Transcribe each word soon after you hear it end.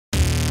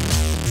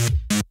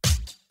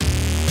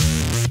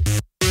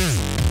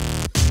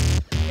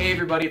Hey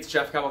everybody, it's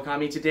Chef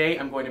Kawakami. Today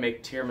I'm going to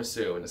make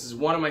tiramisu, and this is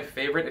one of my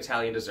favorite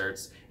Italian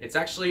desserts. It's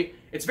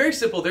very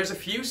simple. There's a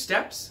few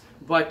steps,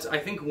 but I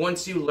think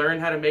once you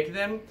learn how to make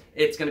them,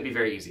 it's going to be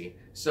very easy.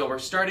 So we're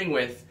starting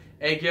with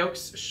egg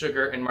yolks,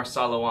 sugar, and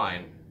Marsala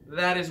wine.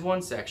 That is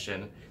one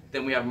section.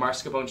 Then we have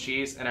mascarpone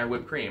cheese and our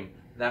whipped cream.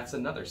 That's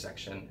another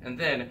section. And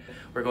then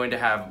we're going to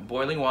have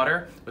boiling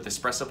water with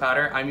espresso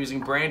powder. I'm using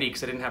brandy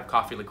because I didn't have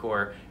coffee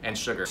liqueur and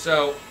sugar.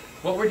 So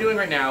what we're doing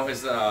right now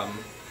is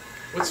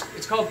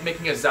it's called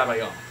making a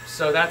zabaione.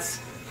 So that's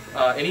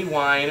any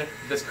wine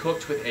that's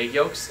cooked with egg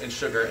yolks and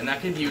sugar, and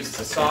that can be used as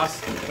a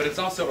sauce, but it's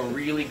also a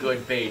really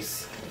good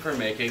base for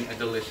making a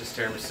delicious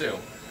tiramisu.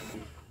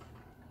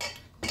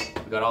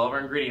 We've got all of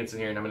our ingredients in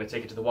here, and I'm going to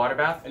take it to the water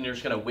bath, and you're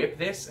just going to whip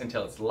this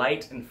until it's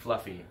light and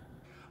fluffy.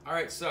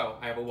 Alright, so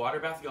I have a water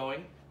bath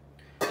going,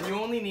 and you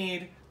only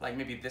need like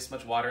maybe this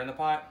much water in the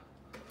pot.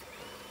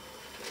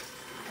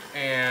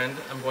 And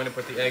I'm going to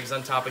put the eggs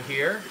on top of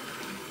here.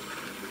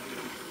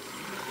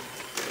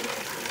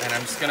 And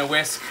I'm just gonna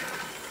whisk.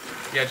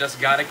 Yeah, just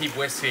gotta keep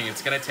whisking.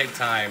 It's gonna take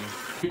time.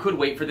 You could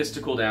wait for this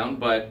to cool down,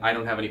 but I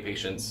don't have any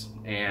patience,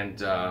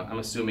 and I'm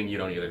assuming you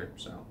don't either,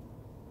 so.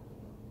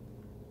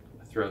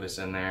 Throw this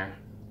in there.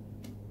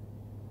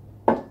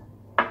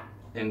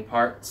 In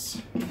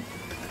parts.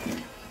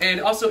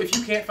 And also, if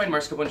you can't find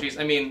mascarpone cheese,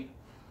 I mean,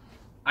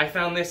 I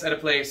found this at a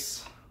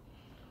place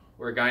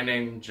where a guy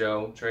named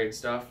Joe trades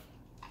stuff.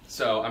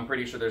 So I'm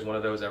pretty sure there's one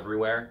of those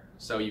everywhere,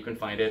 so you can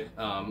find it.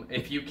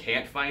 If you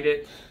can't find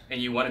it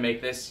and you want to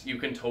make this, you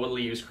can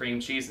totally use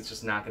cream cheese. It's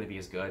just not going to be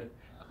as good.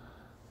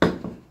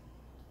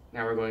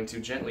 Now we're going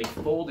to gently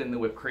fold in the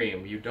whipped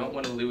cream. You don't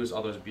want to lose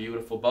all those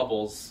beautiful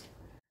bubbles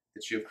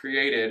that you've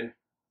created.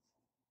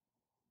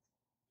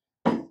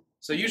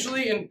 So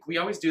usually, we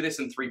always do this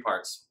in 3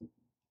 parts.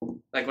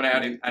 Like when I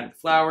added the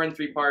flour in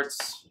 3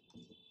 parts,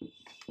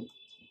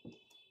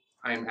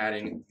 I'm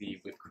adding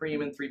the whipped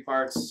cream in 3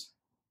 parts.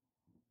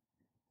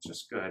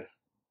 Just good.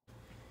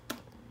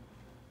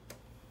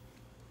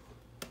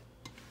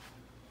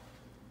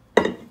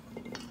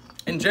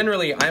 And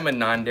generally, I'm a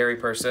non-dairy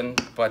person,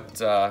 but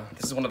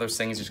this is one of those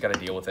things you just gotta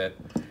deal with it.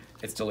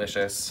 It's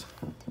delicious.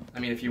 I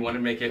mean, if you want to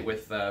make it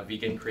with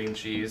vegan cream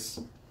cheese,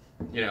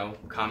 you know,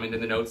 comment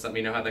in the notes, let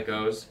me know how that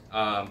goes.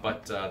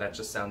 But that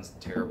just sounds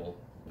terrible,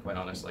 quite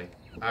honestly.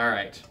 All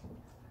right,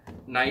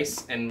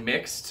 nice and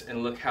mixed,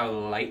 and look how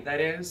light that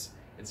is.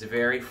 It's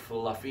very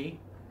fluffy.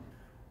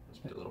 Let's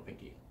put a little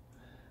pinky.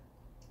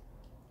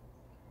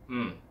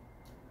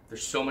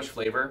 There's so much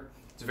flavor.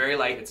 It's very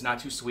light, it's not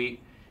too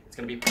sweet. It's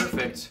gonna be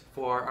perfect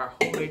for our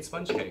homemade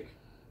sponge cake.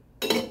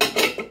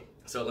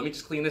 So let me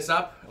just clean this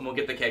up and we'll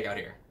get the cake out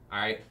here, all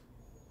right?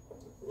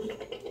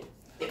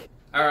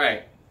 All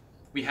right,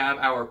 we have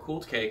our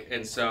cooled cake,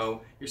 and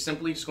so you're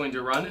simply just going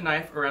to run a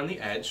knife around the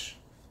edge.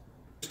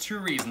 There's 2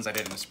 reasons I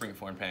did it in a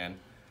springform pan.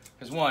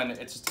 Because one,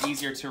 it's just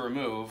easier to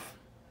remove.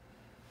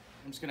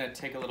 I'm just gonna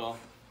take a little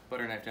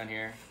butter knife down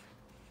here,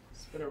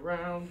 spin it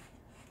around.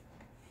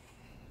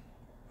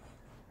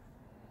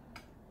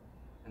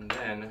 And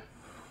then,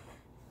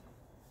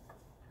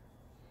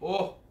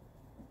 oh,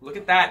 look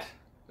at that,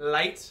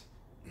 light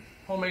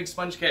homemade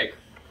sponge cake.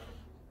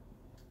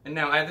 And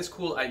now I have this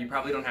cool, you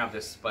probably don't have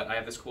this, but I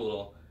have this cool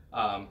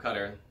little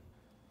cutter.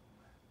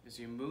 As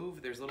you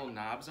move, there's little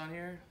knobs on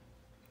here,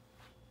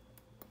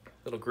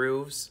 little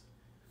grooves,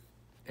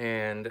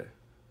 and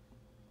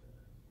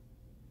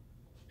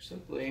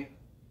simply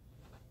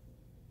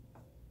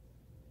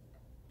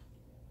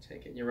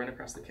take it and you run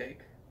across the cake.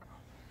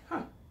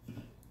 Huh.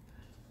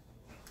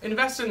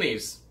 Invest in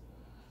these.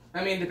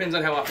 I mean, it depends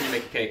on how often you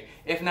make a cake.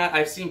 If not,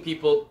 I've seen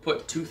people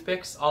put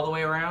toothpicks all the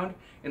way around,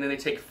 and then they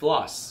take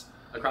floss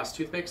across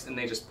toothpicks and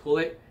they just pull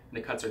it and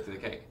it cuts right through the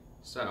cake.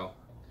 So,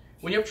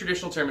 when you have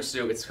traditional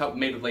tiramisu, it's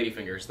made with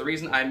ladyfingers. The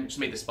reason I just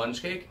made the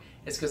sponge cake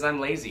is because I'm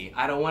lazy.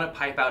 I don't want to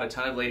pipe out a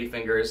ton of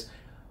ladyfingers,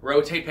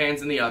 rotate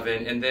pans in the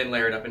oven, and then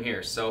layer it up in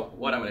here. So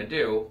what I'm going to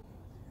do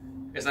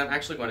is I'm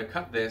actually going to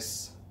cut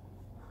this,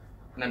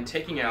 and I'm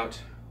taking out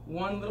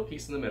one little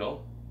piece in the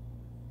middle.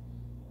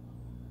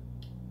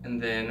 And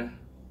then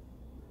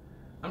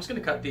I'm just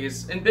gonna cut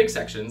these in big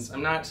sections. We're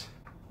not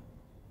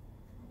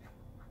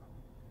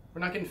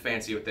getting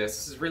fancy with this.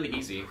 This is really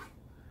easy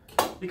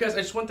because I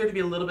just want there to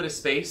be a little bit of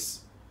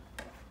space.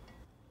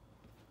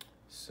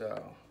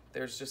 So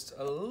there's just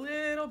a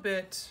little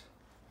bit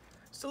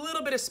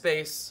of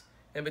space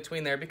in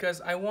between there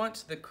because I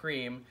want the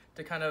cream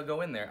to kind of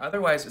go in there.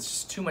 Otherwise, it's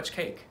just too much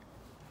cake.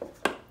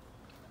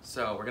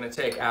 So we're gonna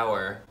take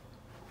our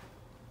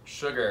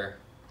sugar,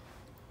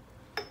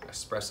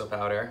 espresso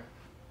powder,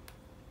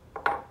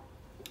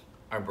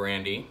 our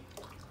brandy,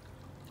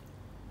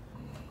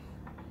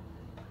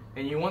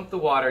 and you want the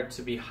water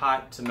to be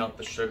hot to melt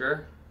the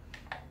sugar.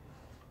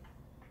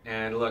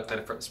 And look,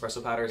 that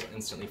espresso powder is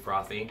instantly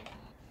frothy.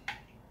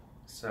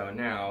 So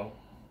now,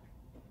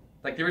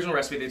 like the original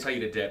recipe, they tell you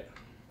to dip.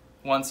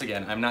 Once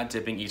again, I'm not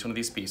dipping each one of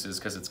these pieces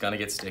because it's gonna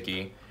get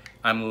sticky.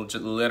 I'm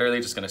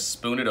literally just gonna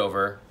spoon it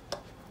over.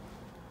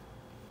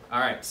 All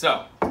right,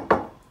 so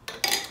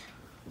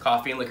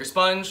coffee and liquor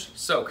sponge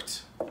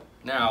soaked.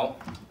 Now,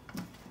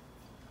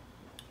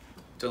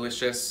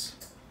 delicious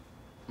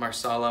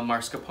Marsala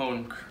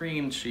mascarpone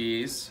cream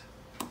cheese.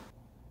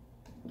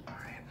 All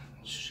right,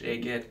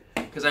 shake it,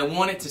 because I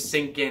want it to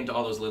sink into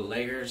all those little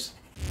layers.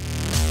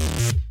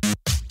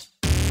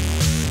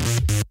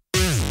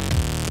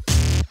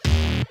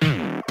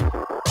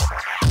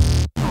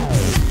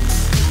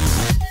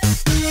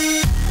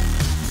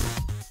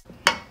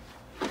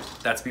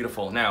 That's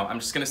beautiful. Now, I'm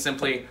just gonna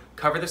simply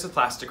cover this with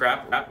plastic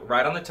wrap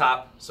right on the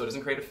top so it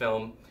doesn't create a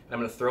film, and I'm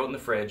gonna throw it in the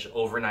fridge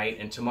overnight,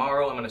 and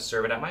tomorrow I'm gonna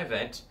serve it at my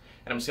event,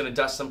 and I'm just gonna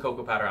dust some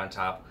cocoa powder on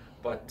top,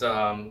 but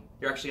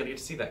you're actually gonna get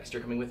to see that because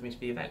you're coming with me to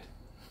the event.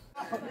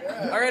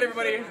 All right,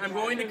 everybody, I'm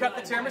going to cut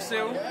the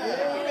tiramisu.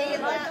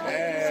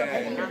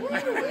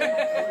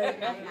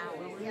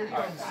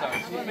 Alright, so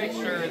just make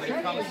sure that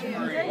it comes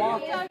free.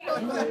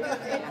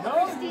 No,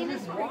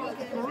 Christina's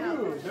walked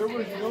through. There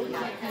was no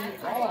checking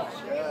at all.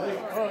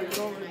 Like, oh,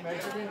 you're only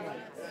measuring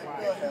like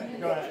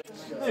 5. Go ahead.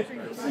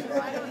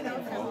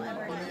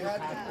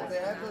 They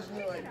have those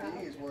new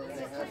IDs where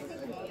they have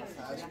a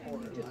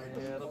passport. A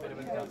little bit of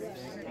a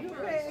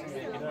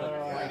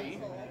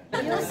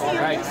You'll see it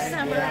this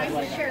summer, I'm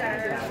sure.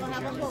 We'll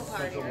have a whole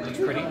party. Looks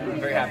pretty. I'm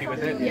very happy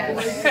with it.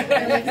 Yes, it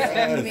looks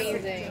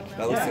amazing.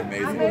 That looks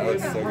amazing. That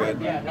looks so good.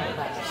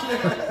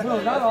 No,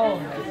 not all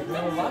of them.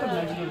 There are a lot of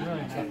Mexicans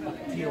really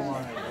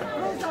Tijuana.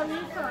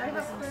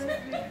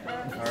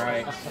 All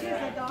right.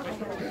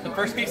 The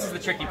first piece is the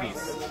tricky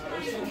piece.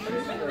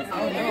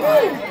 Oh, no.